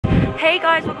Hey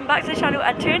guys, welcome back to the channel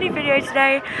and to a new video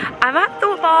today. I'm at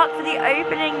Thorpepark for the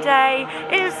opening day.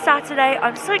 It is Saturday.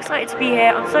 I'm so excited to be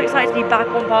here. I'm so excited to be back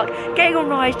on park, getting on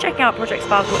rides, checking out Project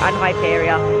Sparkle and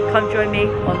Hyperia. Come join me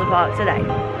on the park today.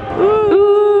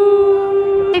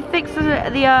 Ooh. They fixed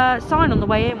the sign on the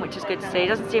way in, which is good to see. It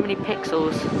doesn't seem any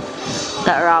pixels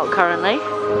that are out currently.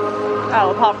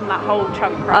 Oh, apart from that whole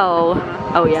chunk.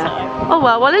 Oh yeah. Oh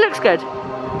well, it looks good.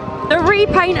 The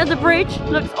repaint of the bridge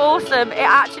looks awesome. It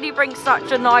actually brings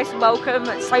such a nice welcome.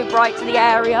 It's so bright to the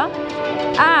area.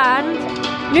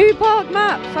 And new park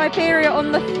maps, Hyperia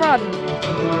on the front.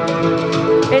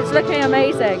 It's looking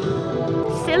amazing.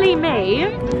 Silly me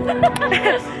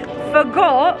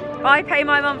forgot I pay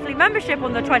my monthly membership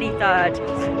on the 23rd.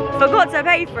 Forgot to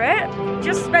pay for it.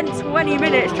 Just spent 20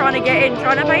 minutes trying to get in,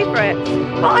 trying to pay for it.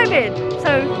 But I'm in,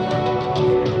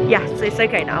 so yes, it's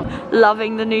okay now.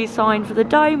 Loving the new sign for the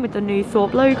dome with the new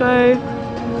Thorpe logo.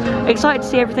 Excited to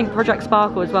see everything Project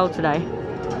Sparkle as well today.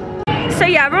 So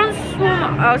yeah, we're on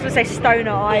I was gonna say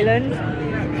Stoner Island.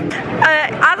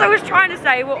 As I was trying to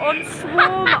say, we're on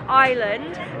Swarm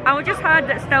Island, and we just heard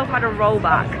that Stealth had a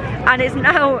rollback, and it's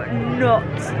now not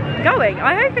going.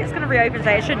 I hope it's gonna reopen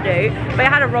today, it should do, but it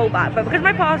had a rollback, but because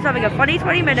my pass was having a funny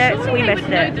 20 minutes, we missed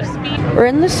it. We're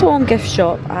in the Swarm gift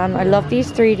shop, and I love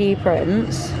these 3D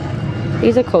prints.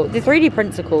 These are cool. The 3D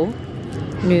prints are cool.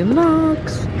 New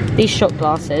mugs. These shot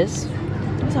glasses.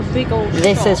 It's a big old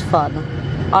This shot. is fun.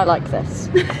 I like this.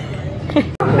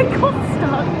 I got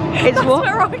stuck. It's That's what?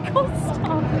 where I got stuck.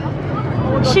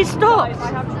 Oh, She stopped. I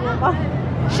have to walk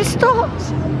back. She stopped.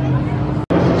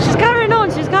 She's carrying on.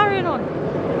 She's carrying on.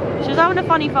 She's having a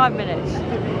funny 5 minutes.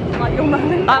 Like your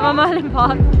Merlin. I'm a Merlin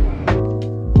Park.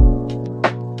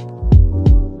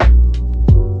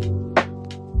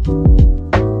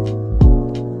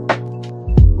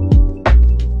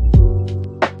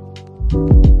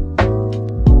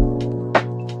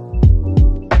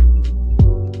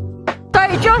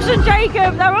 Josh and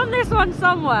Jacob, they're on this one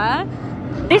somewhere.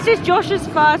 This is Josh's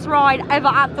first ride ever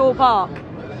at Thorpepark.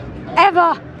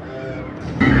 Ever.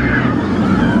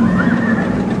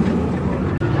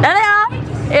 There they are.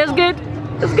 It was good.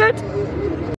 It was good.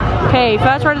 Okay,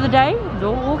 first ride of the day,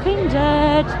 The Walking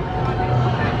Dead.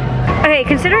 Okay,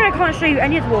 considering I can't show you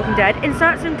any of The Walking Dead,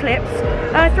 insert some clips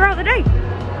throughout the day.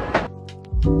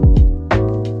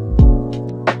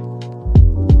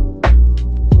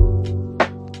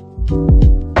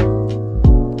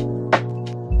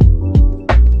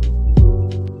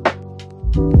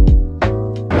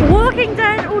 Walking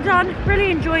Dead, all done, really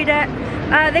enjoyed it.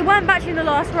 They weren't batching the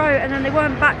last row, and then they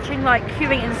weren't batching like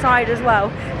queuing inside as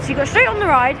well. So you got straight on the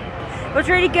ride. It was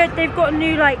really good. They've got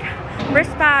new like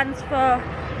wristbands for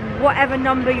whatever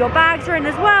number your bags are in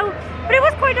as well. But it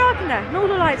was quite dark in there and all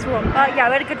the lights were on. Yeah,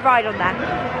 we had a good ride on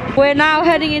there. We're now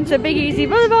heading into Big Easy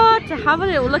Boulevard to have a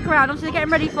little look around. Obviously getting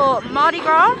ready for Mardi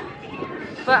Gras,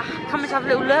 but coming to have a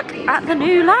little look at the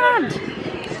new land.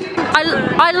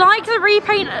 I like the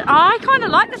repaint. I kind of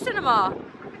like the cinema.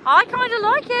 I kind of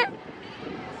like it.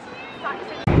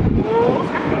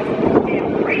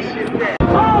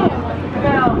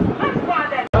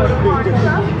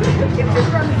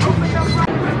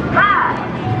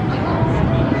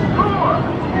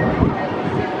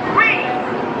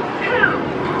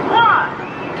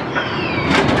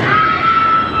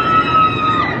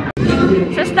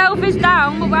 So Stealth is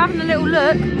down, but we're having a little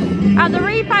look at the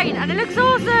repaint, and it looks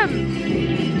awesome.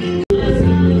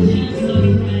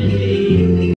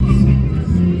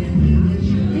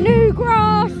 New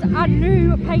grass and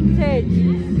new painted.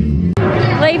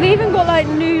 They've even got like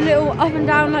new little up and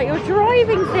down like your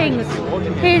driving things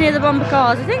here near the bumper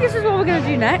cars. I think this is what we're going to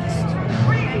do next.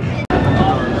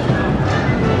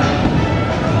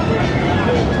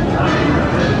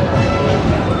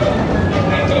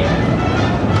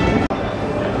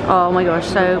 Oh my gosh,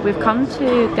 so we've come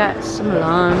to get some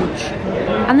lunch,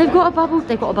 and they've got a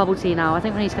bubble tea now. I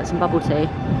think we need to get some bubble tea.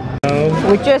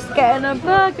 We're just getting a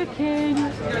Burger King.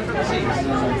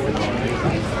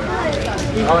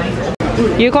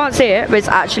 You can't see it, but it's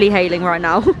actually hailing right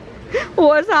now.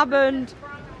 What has happened?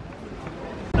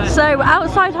 So we're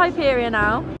outside Hyperia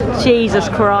now. Jesus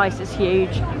Christ, it's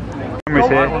huge. Cameras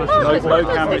here. No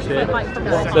cameras here.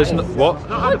 There's no, what?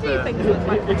 What do you think?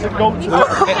 It's a gold.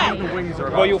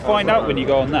 Well, you'll find out when you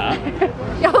go on that.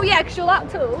 Oh yeah, because you're that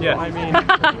tall. Yeah. I mean,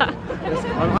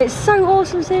 it's so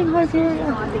awesome seeing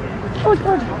Hyperia. Oh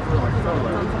god.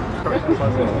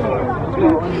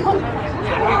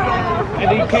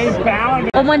 and he came down.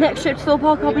 On my next trip to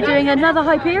Thorpepark, I'll be doing another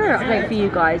Hyperia update for you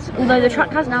guys, although the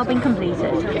track has now been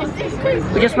completed.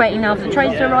 We're just waiting now for the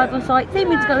trains to arrive on site,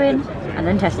 theming to go in, and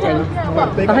then testing.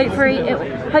 But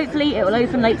hopefully it will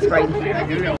open late spring.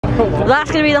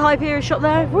 That's going to be the Hyperia shop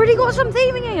there. We've already got some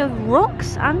theming here of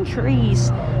rocks and trees.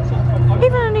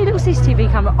 Even a new little CCTV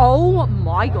camera. Oh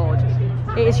my god.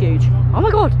 It is huge. Oh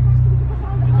my god.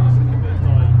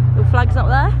 Little flags up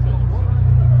there.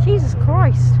 Jesus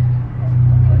Christ.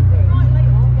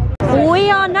 We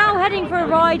are now heading for a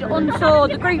ride on Thor.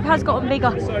 The group has gotten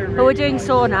bigger, but we're doing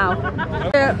Thor now.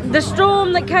 The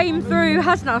storm that came through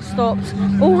has now stopped.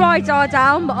 All rides are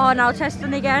down, but are now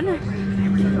testing again.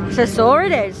 So Thor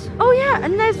it is. Oh yeah,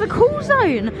 and there's the cool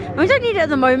zone. And we don't need it at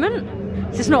the moment.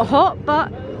 It's just not hot,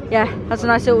 but yeah, that's a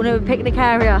nice little new picnic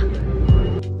area.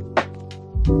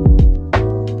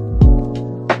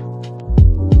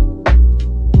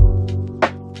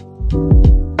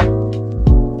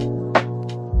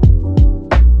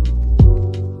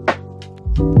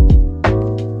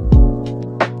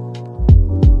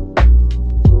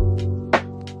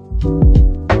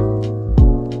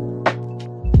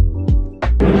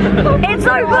 It's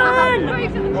open!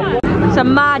 It's a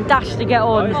mad dash to get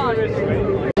on.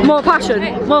 More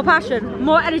passion, more passion,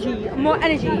 more energy, more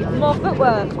energy, more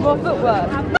footwork, more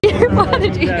footwork. More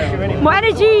energy, more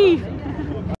energy!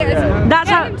 That's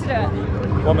how...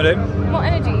 1 minute. More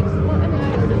energy.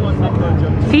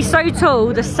 He's so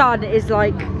tall, the sun is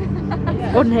like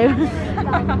on him.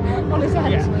 On his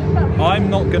head. I'm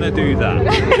not gonna do that.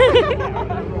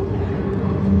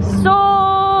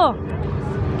 So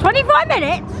 25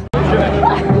 minutes?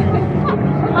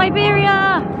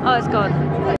 Hyperia! Oh, it's gone.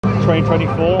 Train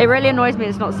 24. It really annoys me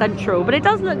it's not central, but it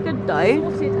does look good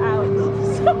though. Sort it out.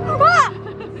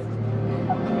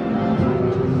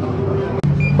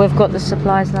 We've got the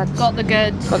supplies, lads. Got the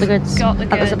goods. Got the goods. Got the At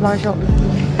the goods. supply shop.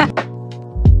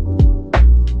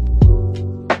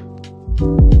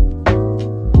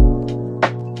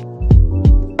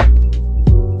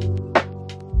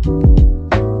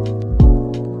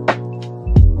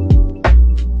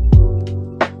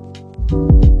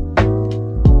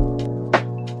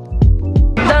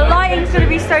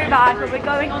 So bad, but we're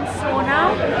going on Thor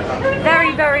now.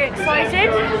 Very, very excited.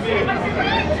 I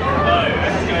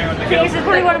think this is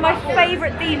probably one of my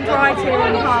favourite themed rides here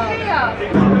in the park.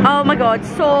 Oh my god,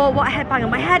 Thor, what a headbanger.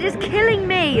 My head is killing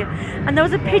me. And there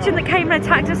was a pigeon that came and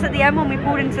attacked us at the end when we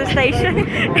pulled into the station.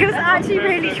 It was actually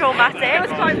really traumatic. It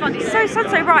was quite funny. So sun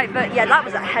so bright, but yeah, that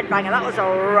was a headbanger. That was a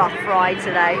rough ride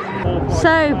today.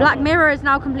 So Black Mirror is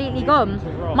now completely gone.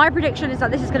 My prediction is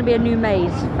that this is going to be a new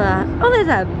maze for... Oh, there's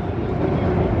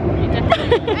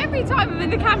Every time I'm in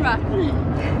the camera.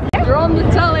 You're on the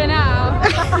telly now.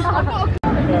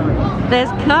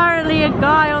 There's currently a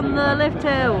guy on the lift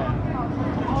hill.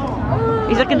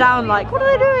 He's looking down like, what are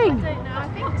they doing?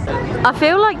 I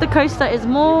feel like the coaster is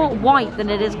more white than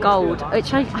it is gold,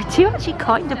 which I do actually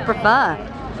kind of prefer.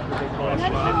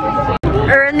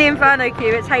 We're in the Inferno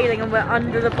queue, it's hailing and we're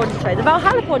under the poncho. The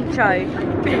Valhalla poncho,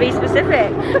 to be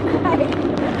specific.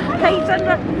 Hey, it's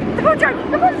under the poncho!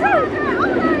 The poncho!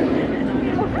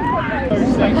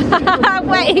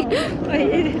 Wait.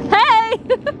 Hey!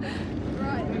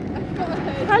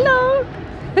 Hello!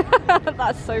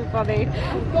 That's so funny.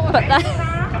 But that...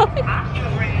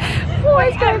 What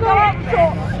is going on?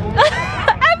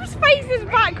 Em's face is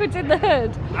backwards in the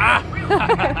hood.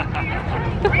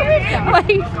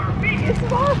 Wait.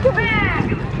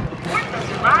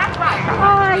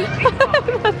 Hi.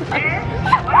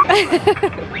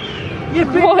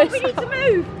 We need to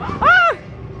move. Ah!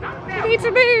 We need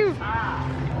to move.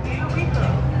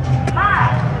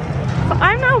 So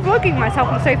I'm now vlogging myself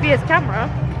on Sophia's camera,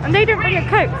 and they didn't bring a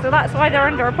coat, so that's why they're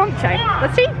under a poncho.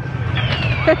 Let's see.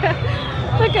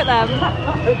 Look at them.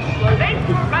 We're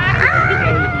back.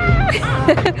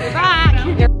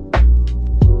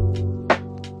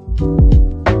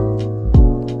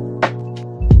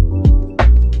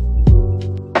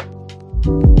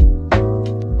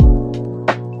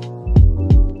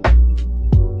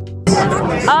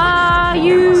 Are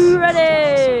you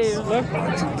ready?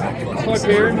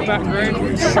 Hyperia in the background.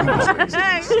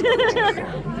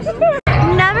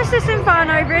 Nemesis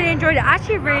Inferno, really enjoyed it.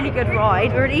 Actually a really good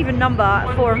ride. We're at even number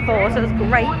 4 and 4, so it was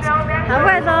great.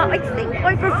 However, I think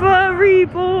I prefer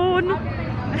Reborn.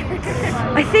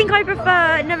 I think I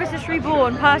prefer Nemesis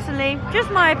Reborn personally, just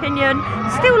my opinion.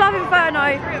 Still love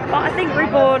Inferno, but I think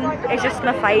Reborn is just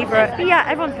my favourite. But yeah,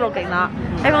 everyone's vlogging that.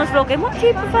 Everyone's vlogging, what do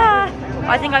you prefer?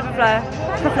 I think I prefer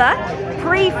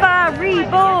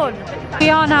Reborn. We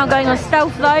are now going on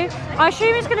Stealth though. I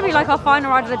assume it's going to be like our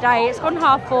final ride of the day. It's gone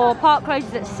 4:30, park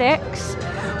closes at 6.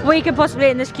 We could possibly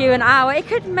in this queue an hour. It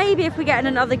could maybe if we get in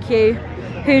another queue,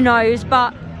 who knows,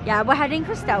 but yeah, we're heading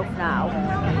for Stealth now.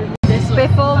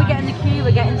 Before we get in the queue,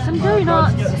 we're getting some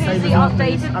donuts. Here's the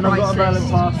updated prices.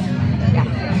 Yeah.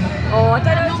 Oh, I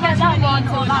don't know if to get that one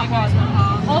or that one.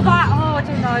 Or that, oh, I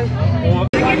don't know.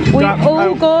 We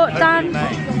all got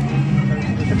donuts!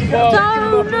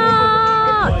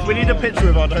 We need a picture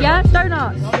of our donuts. Yeah,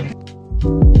 donuts.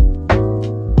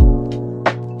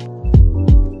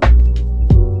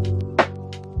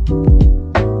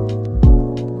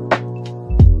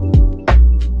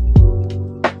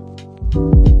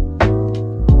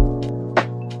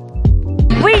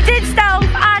 We did stealth,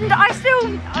 and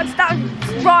that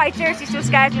ride seriously still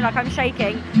scares me, like I'm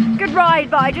shaking. Good ride,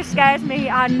 but it just scares me,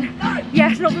 and yeah,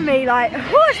 it's not for me, like,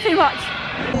 oh, it's too much.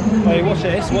 Hey, watch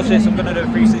this, I'm gonna do a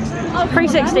 360. Oh,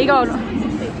 360, go on.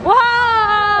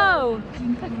 Whoa!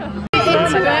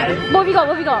 What have you got,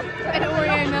 An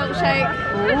Oreo milkshake.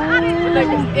 Look,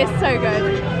 it's so good.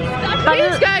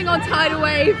 Who's going on tidal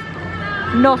wave?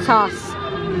 Not us.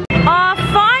 Our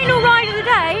final ride of the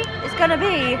day is gonna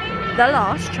be the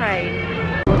last train.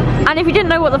 And if you didn't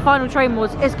know what the final train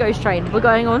was, it's Ghost Train. We're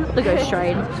going on the Ghost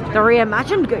Train, the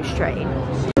reimagined Ghost Train.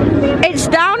 It's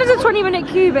down as a 20-minute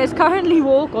queue, but it's currently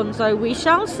walk on, so we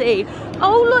shall see.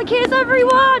 Oh look, here's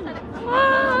everyone!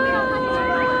 Whoa!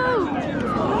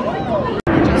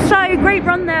 So great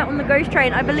run there on the Ghost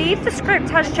Train. I believe the script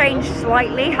has changed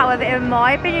slightly, however, in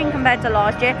my opinion, compared to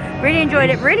last year, really enjoyed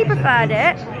it, really preferred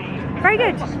it. Very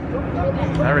good.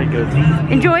 Very good.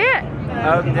 Enjoy it?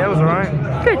 Yeah, it was alright.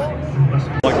 Good.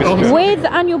 With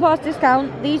annual pass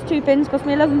discount, these 2 pins cost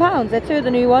me £11. They're 2 of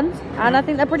the new ones, and I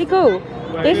think they're pretty cool.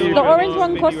 The orange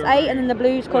one costs 8, and then the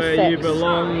blues cost 6.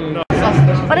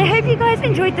 But I hope you guys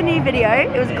enjoyed the new video.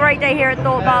 It was a great day here at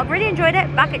Thorpepark. Really enjoyed it.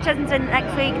 Back at Chessington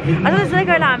next week, as well as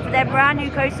Legoland for their brand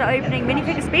new coaster opening,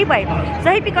 Minifigure Speedway. So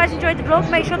I hope you guys enjoyed the vlog.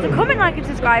 Make sure to comment, like, and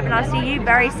subscribe, and I'll see you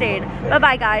very soon. Bye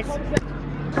bye, guys.